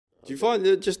Do you find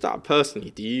that just that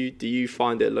personally? Do you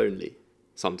find it lonely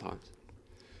sometimes?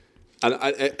 And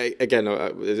again,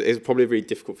 it's probably a really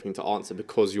difficult thing to answer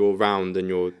because you're around and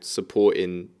you're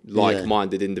supporting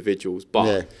like-minded individuals.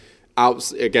 But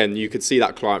again, you could see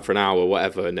that client for an hour or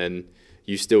whatever, and then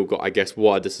you still got, I guess,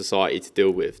 wider society to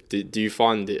deal with. Do you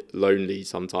find it lonely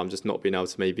sometimes, just not being able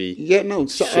to maybe share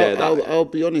that? I'll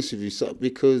be honest with you,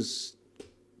 because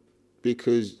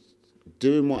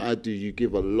doing what I do, you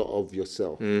give a lot of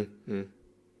yourself.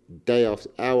 Day after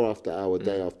hour,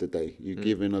 day after day. You're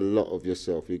giving a lot of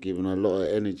yourself. You're giving a lot of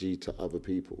energy to other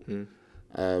people.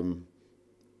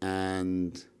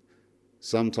 And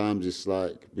sometimes it's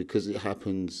like, because it's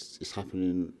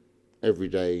happening every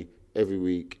day, every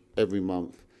week, every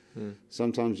month.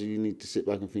 Sometimes you need to sit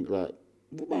back and think like,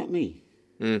 what about me?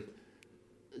 You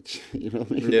know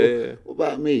what I mean? What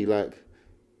about me? Like,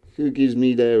 who gives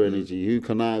me their energy? Who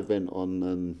can I vent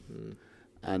on?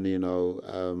 And you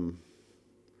know,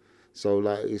 so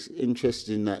like, it's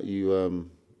interesting that you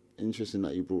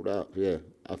brought that up. Yeah,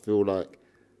 I feel like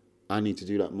I need to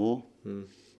do that more.